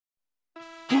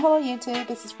Hello YouTube,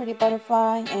 this is Pretty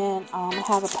Butterfly, and I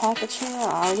have a package here.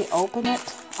 I already opened it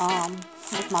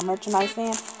with my merchandise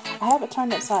in. I have it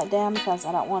turned upside down because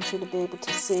I don't want you to be able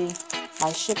to see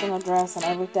my shipping address and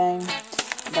everything.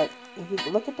 But if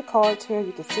you look at the cards here,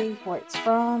 you can see where it's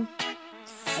from.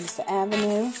 And it's the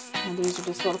Avenue, and these are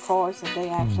just little cards that they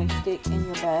actually stick in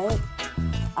your bag.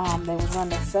 They was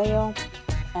running a sale,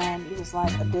 and it was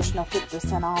like additional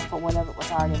 50% off or whatever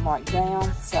was already marked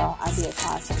down. So I did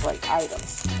find some great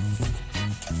items.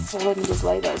 So let me just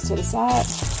lay those to the side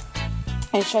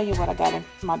and show you what I got in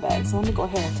my bag. So let me go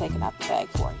ahead and take it out the bag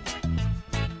for you.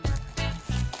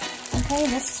 Okay,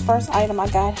 this first item I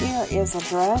got here is a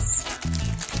dress.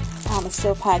 It's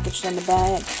still packaged in the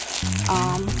bag.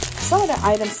 Some of the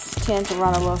items tend to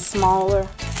run a little smaller.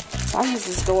 So I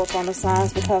usually just go up on the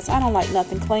size because I don't like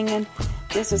nothing clinging.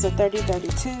 This is a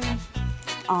 30-32.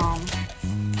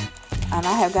 And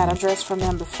I have got a dress from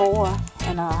them before,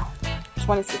 and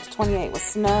 26-28 was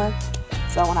snug.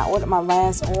 So when I ordered my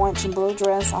last orange and blue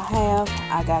dress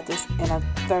I got this in a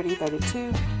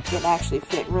 30-32. It actually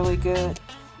fit really good,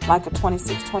 like a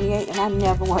 26-28, and I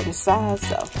never wear this size,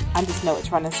 so I just know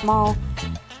it's running small.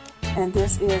 And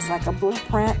this is like a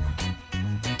blueprint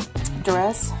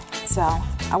dress, so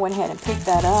I went ahead and picked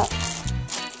that up.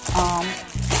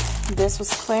 This was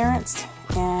clearance,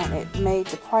 and it made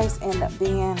the price end up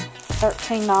being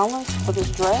 $13 for this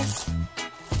dress.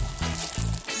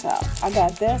 So I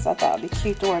got this. I thought it'd be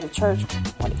cute to wear to church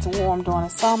when it's warm during the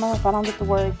summer. If I don't get to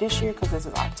wear it this year because this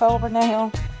is October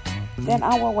now, then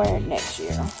I will wear it next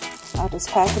year. I'll just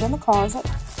pack it in the closet.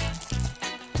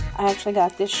 I actually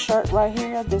got this shirt right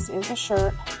here. This is a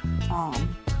shirt.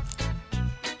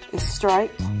 It's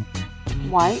striped,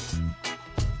 white,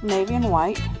 navy and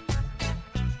white.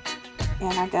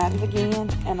 And I got it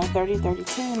again in a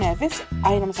 30-32. Now, if this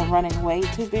items are running way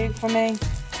too big for me,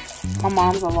 my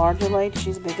mom's a larger lady.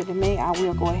 She's bigger than me. I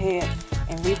will go ahead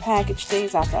and repackage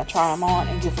these after I try them on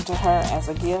and give them to her as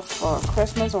a gift for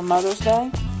Christmas or Mother's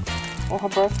Day or her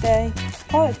birthday.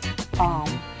 Probably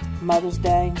Mother's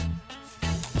Day,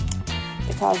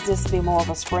 because this will be more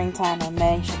of a springtime in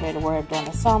May. She'll be able to wear it during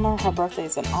the summer. Her birthday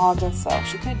is in August, so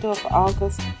she could do it for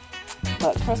August.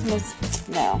 But Christmas,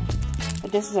 no.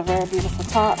 But this is a very beautiful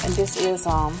top, and this is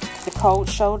the cold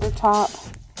shoulder top.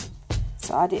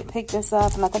 So I did pick this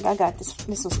up, and I think I got this.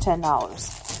 This was $10.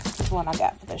 This is what I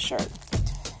got for this shirt.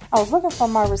 I was looking for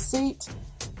my receipt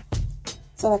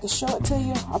so I could show it to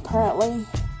you. Apparently,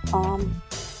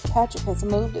 Patrick has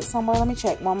moved it somewhere. Let me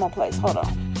check one more place. Hold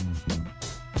on.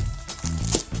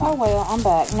 Oh well, I'm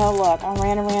back. No luck. I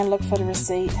ran around looking for the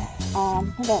receipt.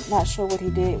 I'm not sure what he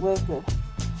did with it.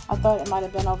 I thought it might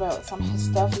have been over with some of his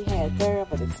stuff he had there,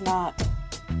 but it's not.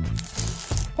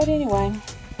 But anyway,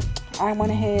 I went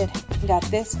ahead and got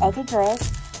this other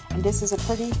dress, and this is a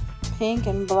pretty pink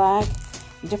and black,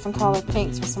 different colored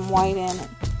pinks with some white in it.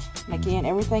 And again,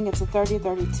 everything is a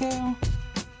 30-32.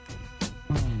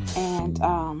 And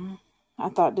I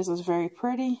thought this was very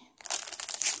pretty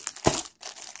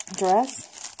dress.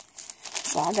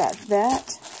 So I got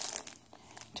that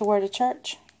to wear to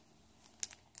church.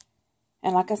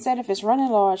 And like I said, if it's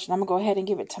running large, I'm going to go ahead and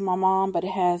give it to my mom. But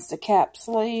it has the cap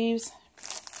sleeves.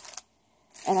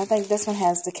 And I think this one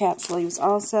has the cap sleeves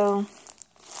also.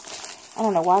 I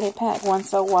don't know why they pack one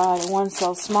so wide and one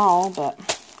so small, but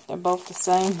they're both the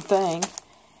same thing.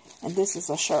 And this is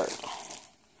a shirt.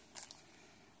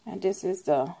 And this is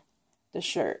the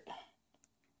shirt.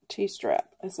 T-strap.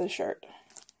 It's a shirt.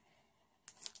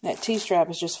 That T-strap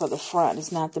is just for the front.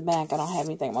 It's not the back. I don't have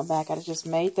anything on my back. I just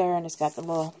made there, and it's got the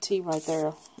little T right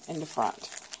there in the front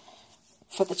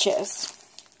for the chest.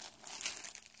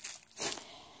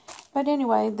 But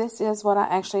anyway, this is what I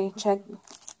actually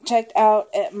checked out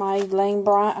at my Lane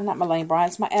Bryant. Not my Lane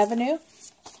Bryant. It's my Avenue.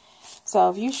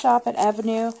 So if you shop at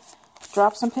Avenue,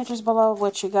 drop some pictures below of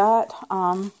what you got.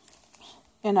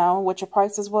 You know, what your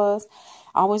prices was.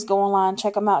 Always go online.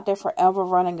 Check them out. They're forever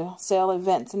running sale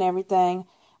events and everything.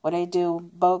 Where they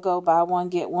do BOGO, buy one,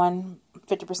 get one,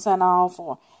 50% off,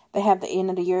 or they have the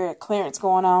end of the year clearance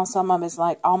going on. Some of them is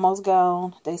like almost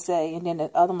gone, they say, and then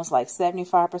the other one's like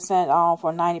 75% off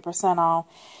or 90% off.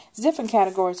 It's different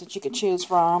categories that you can choose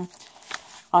from.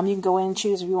 You can go in and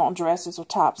choose if you want dresses or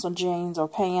tops or jeans or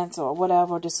pants or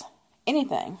whatever, just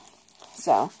anything.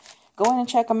 So go in and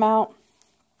check them out.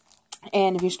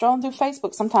 And if you're strolling through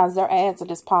Facebook, sometimes their ads will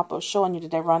just pop up showing you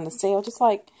that they run the sale, just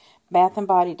like Bath &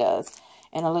 Body does.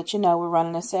 And it'll let you know we're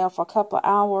running a sale for a couple of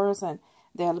hours, and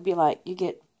they'll be like, you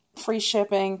get free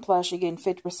shipping, plus you're getting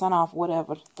 50% off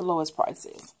whatever the lowest price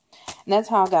is. And that's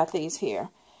how I got these here.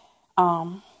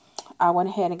 I went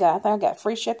ahead and I think I got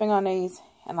free shipping on these.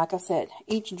 And like I said,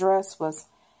 each dress was,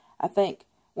 I think,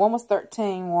 One was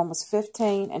 $13, one was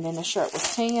 $15, and then the shirt was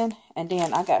 $10. And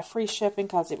then I got free shipping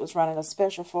because it was running a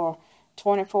special for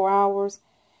 24 hours.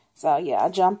 So, yeah, I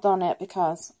jumped on that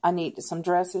because I needed some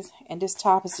dresses. And this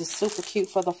top is just super cute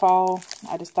for the fall.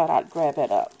 I just thought I'd grab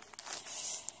it up.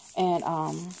 And,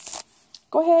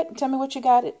 go ahead and tell me what you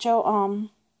got at your,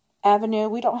 Avenue.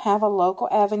 We don't have a local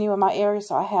Avenue in my area,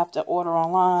 so I have to order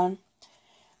online.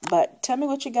 But tell me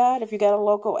what you got. If you got a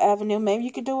local Avenue, maybe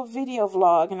you could do a video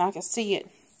vlog and I can see it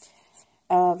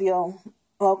of your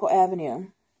local Avenue.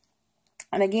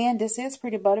 And again, this is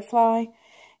Pretty Butterfly.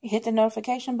 You hit the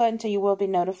notification button so you will be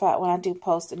notified when I do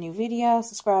post a new video.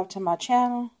 Subscribe to my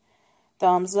channel.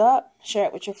 Thumbs up. Share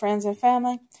it with your friends and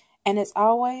family. And as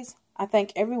always, I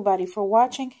thank everybody for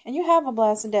watching, and you have a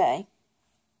blessed day.